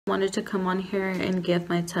Wanted to come on here and give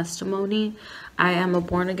my testimony. I am a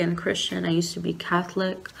born-again Christian. I used to be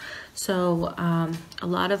Catholic, so a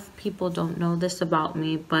lot of people don't know this about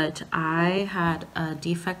me, but I had a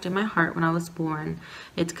defect in my heart when I was born.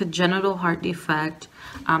 It's congenital heart defect.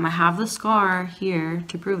 I have the scar here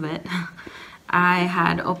to prove it. I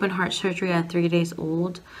had open heart surgery at 3 days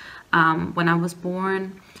old. When I was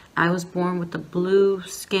born with the blue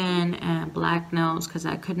skin and black nose because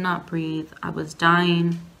I could not breathe. I was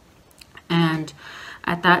dying. And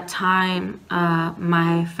at that time,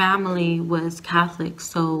 my family was Catholic,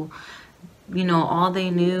 so, you know, all they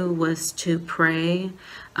knew was to pray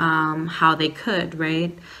how they could,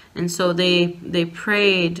 right? And so they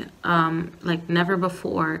prayed like never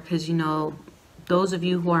before, because, you know, those of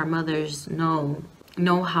you who are mothers know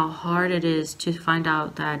how hard it is to find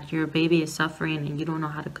out that your baby is suffering and you don't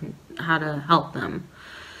know how to help them.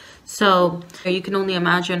 So you can only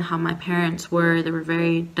imagine how my parents were. They were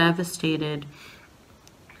very devastated.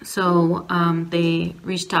 So they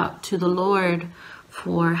reached out to the Lord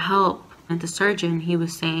for help. And the surgeon, he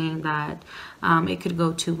was saying that it could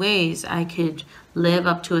go two ways. I could live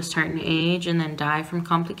up to a certain age and then die from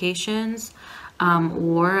complications,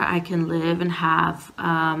 or I can live and have,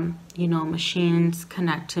 you know, machines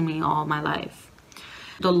connect to me all my life.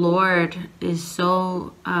 The Lord is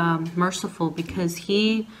so merciful because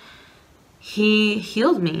He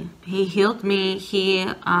healed me. He healed me. He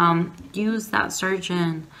used that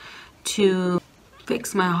surgeon to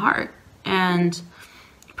fix my heart. And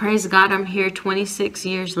praise God, I'm here 26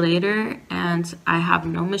 years later and I have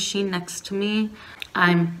no machine next to me.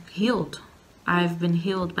 I'm healed. I've been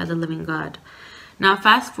healed by the living God. Now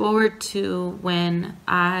fast forward to when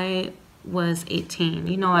I was 18.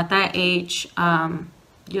 You know, at that age,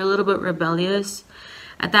 you're a little bit rebellious.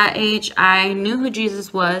 At that age, I knew who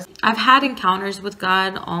Jesus was. I've had encounters with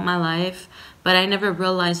God all my life, but I never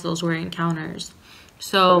realized those were encounters.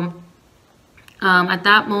 So at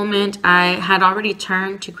that moment, I had already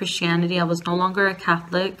turned to Christianity. I was no longer a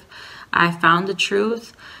Catholic. I found the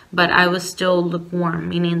truth, but I was still lukewarm,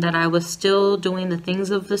 meaning that I was still doing the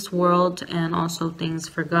things of this world and also things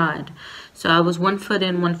for God. So I was 1 foot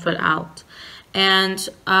in, 1 foot out. And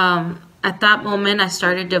at that moment, I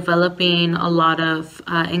started developing a lot of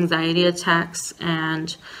anxiety attacks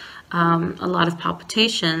and a lot of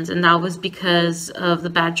palpitations. And that was because of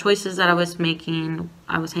the bad choices that I was making.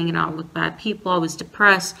 I was hanging out with bad people. I was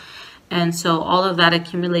depressed. And so all of that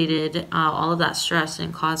accumulated, all of that stress,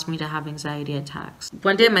 and caused me to have anxiety attacks.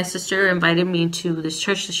 One day, my sister invited me to this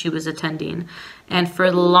church that she was attending. And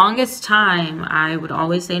for the longest time, I would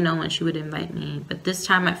always say no when she would invite me. But this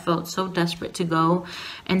time, I felt so desperate to go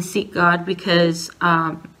and seek God because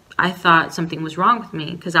I thought something was wrong with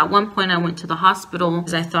me. Because at one point, I went to the hospital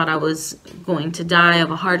because I thought I was going to die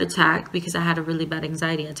of a heart attack because I had a really bad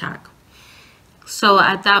anxiety attack. So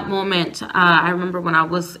at that moment, I remember when I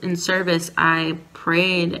was in service, I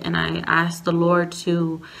prayed and I asked the Lord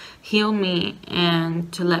to heal me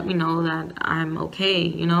and to let me know that I'm okay,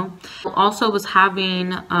 you know. Also was having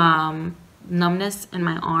numbness in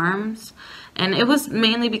my arms, and it was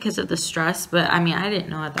mainly because of the stress, but I mean, I didn't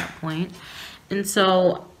know at that point. And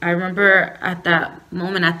so I remember at that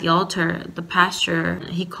moment at the altar, the pastor,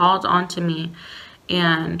 he called on to me,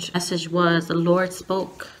 and the message was, the Lord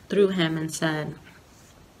spoke through him and said,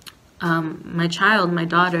 my child, my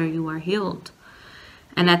daughter, you are healed.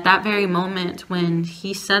 And at that very moment when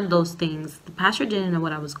he said those things, the pastor didn't know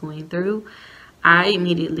what I was going through. I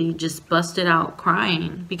immediately just busted out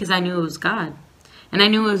crying because I knew it was God. And I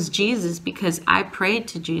knew it was Jesus because I prayed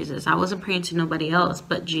to Jesus. I wasn't praying to nobody else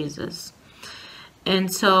but Jesus.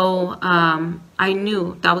 And so I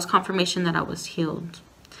knew that was confirmation that I was healed.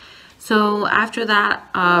 So after that,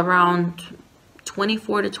 around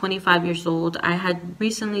 24 to 25 years old, I had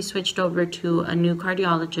recently switched over to a new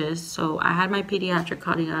cardiologist. So I had my pediatric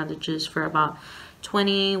cardiologist for about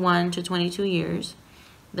 21 to 22 years.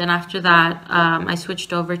 Then after that, I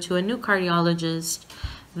switched over to a new cardiologist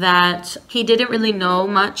that he didn't really know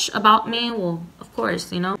much about me. Well, of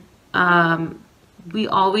course, you know, we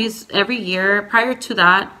always, every year prior to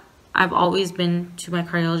that, I've always been to my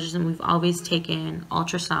cardiologist and we've always taken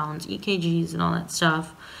ultrasounds, EKGs and all that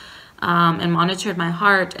stuff. And monitored my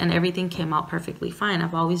heart, and everything came out perfectly fine.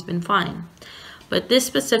 I've always been fine. But this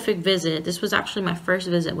specific visit, this was actually my first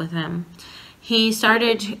visit with him, he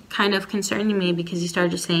started kind of concerning me because he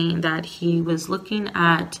started saying that he was looking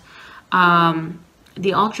at the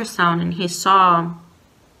ultrasound and he saw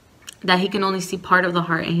that he can only see part of the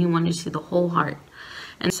heart and he wanted to see the whole heart.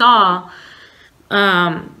 And saw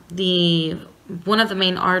one of the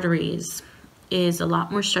main arteries is a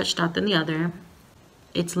lot more stretched out than the other.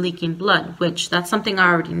 it's leaking blood, which that's something I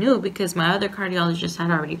already knew because my other cardiologist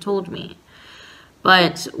had already told me.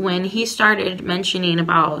 But when he started mentioning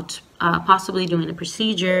about possibly doing a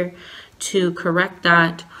procedure to correct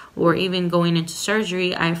that, or even going into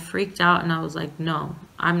surgery, I freaked out and I was like, no,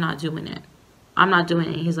 I'm not doing it. I'm not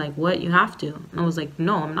doing it. He's like, what? You have to. And I was like,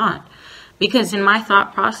 no, I'm not. Because in my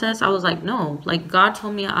thought process, I was like, no, like God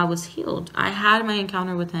told me I was healed. I had my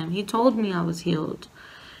encounter with him. He told me I was healed.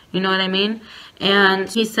 You know what I mean? And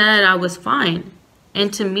he said I was fine.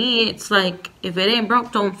 And to me, it's like, if it ain't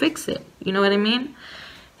broke, don't fix it. You know what I mean?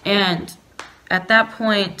 And at that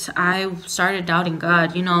point, I started doubting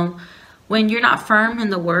God. You know, when you're not firm in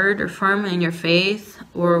the word or firm in your faith,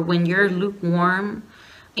 or when you're lukewarm,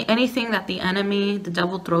 anything that the enemy, the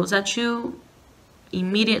devil throws at you,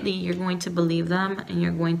 immediately you're going to believe them, and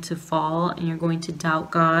you're going to fall, and you're going to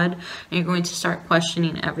doubt God, and you're going to start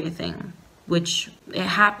questioning everything, which it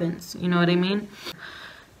happens. You know what I mean?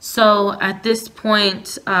 So at this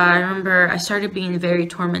point, I remember I started being very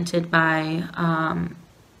tormented by,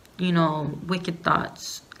 you know, wicked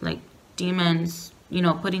thoughts, like demons, you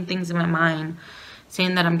know, putting things in my mind,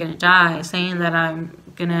 saying that I'm going to die, saying that I'm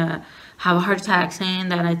going to have a heart attack, saying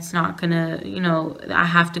that it's not going to, you know, I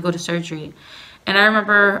have to go to surgery. And I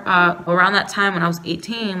remember around that time when I was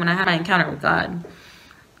 18, when I had my encounter with God,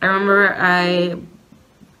 I remember I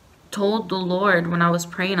told the Lord when I was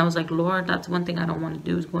praying, I was like, Lord, that's one thing I don't want to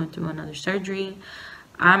do, is going through another surgery.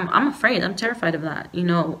 I'm afraid. I'm terrified of that. You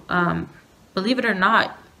know, believe it or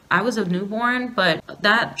not, I was a newborn, but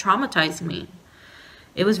that traumatized me.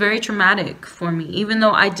 It was very traumatic for me. Even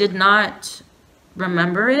though I did not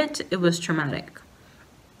remember it, it was traumatic.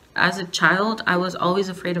 As a child, I was always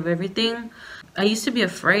afraid of everything. I used to be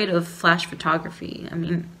afraid of flash photography. I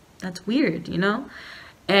mean, that's weird, you know?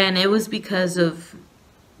 And it was because of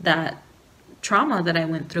that trauma that I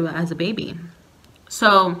went through as a baby.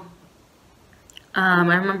 So I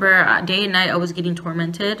remember day and night I was getting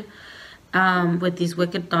tormented with these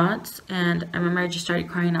wicked thoughts, and I remember I just started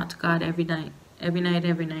crying out to God every night,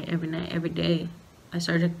 every day. I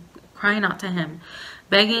started crying out to him,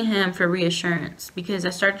 begging him for reassurance, because I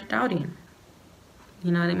started doubting.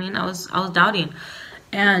 You know what I mean? I was doubting.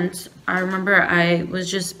 And I remember I was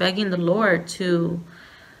just begging the Lord to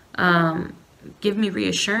give me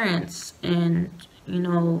reassurance and, you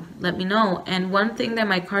know, let me know. And one thing that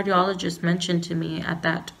my cardiologist mentioned to me at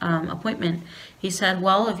that appointment, he said,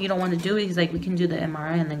 well, if you don't want to do it, he's like, we can do the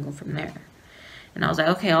MRI and then go from there. And I was like,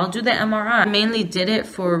 okay, I'll do the MRI. I mainly did it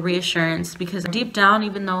for reassurance, because deep down,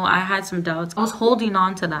 even though I had some doubts, I was holding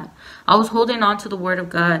on to that. I was holding on to the word of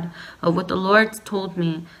God, of what the Lord told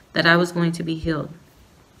me, that I was going to be healed.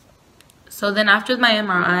 So then after my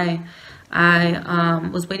MRI, I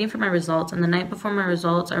was waiting for my results. And the night before my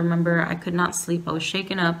results, I remember I could not sleep. I was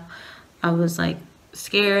shaken up. I was like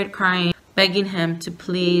scared, crying, begging him to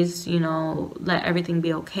please, you know, let everything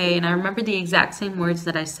be okay. And I remember the exact same words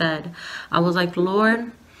that I said. I was like,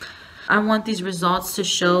 Lord, I want these results to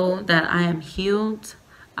show that I am healed.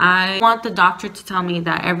 I want the doctor to tell me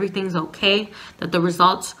that everything's okay, that the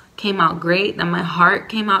results came out great, that my heart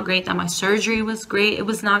came out great, that my surgery was great. It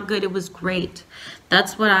was not good, it was great.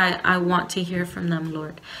 That's what I want to hear from them,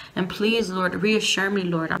 Lord. And please, Lord, reassure me,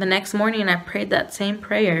 Lord. The next morning, I prayed that same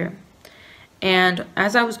prayer. And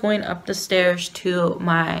as I was going up the stairs to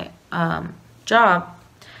my job,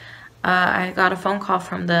 I got a phone call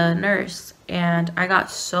from the nurse. And I got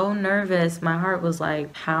so nervous. My heart was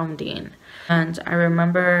like pounding. And I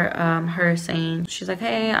remember her saying, she's like,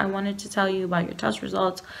 hey, I wanted to tell you about your test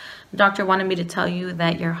results. The doctor wanted me to tell you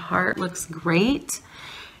that your heart looks great.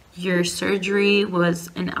 Your surgery was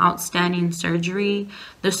an outstanding surgery.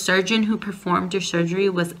 The surgeon who performed your surgery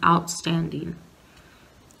was outstanding.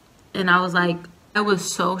 And I was like, I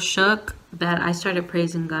was so shook that I started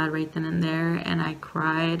praising God right then and there. And I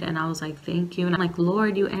cried and I was like, thank you. And I'm like,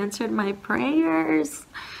 Lord, you answered my prayers.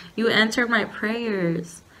 You answered my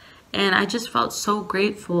prayers. And I just felt so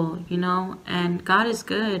grateful, you know. And God is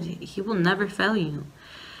good. He will never fail you.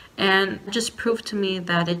 And it just proved to me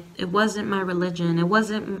that it wasn't my religion. It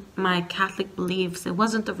wasn't my Catholic beliefs. It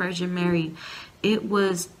wasn't the Virgin Mary. It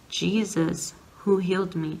was Jesus who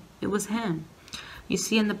healed me. It was him. You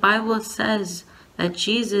see, in the Bible it says that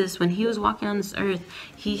Jesus, when he was walking on this earth,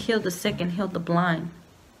 he healed the sick and healed the blind.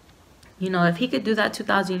 You know, if he could do that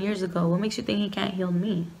 2,000 years ago, what makes you think he can't heal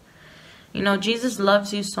me? You know, Jesus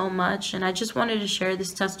loves you so much, and I just wanted to share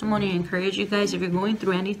this testimony and encourage you guys. If you're going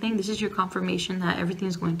through anything, this is your confirmation that everything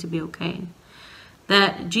is going to be okay.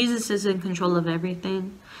 That Jesus is in control of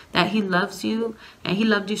everything, that he loves you, and he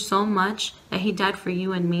loved you so much that he died for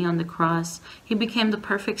you and me on the cross. He became the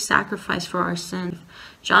perfect sacrifice for our sin.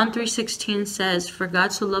 John 3:16 says, "For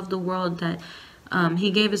God so loved the world that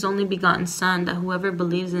he gave his only begotten Son, that whoever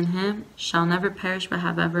believes in him shall never perish but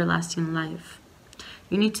have everlasting life."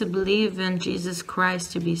 You need to believe in Jesus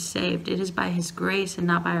Christ to be saved. It is by his grace and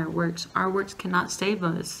not by our works. Our works cannot save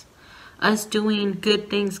us. Us doing good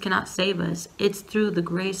things cannot save us. It's through the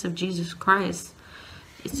grace of Jesus Christ.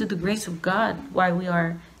 It's through the grace of God why we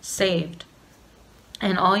are saved.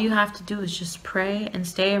 And all you have to do is just pray and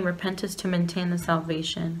stay in repentance to maintain the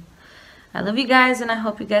salvation. I love you guys, and I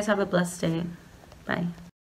hope you guys have a blessed day. Bye.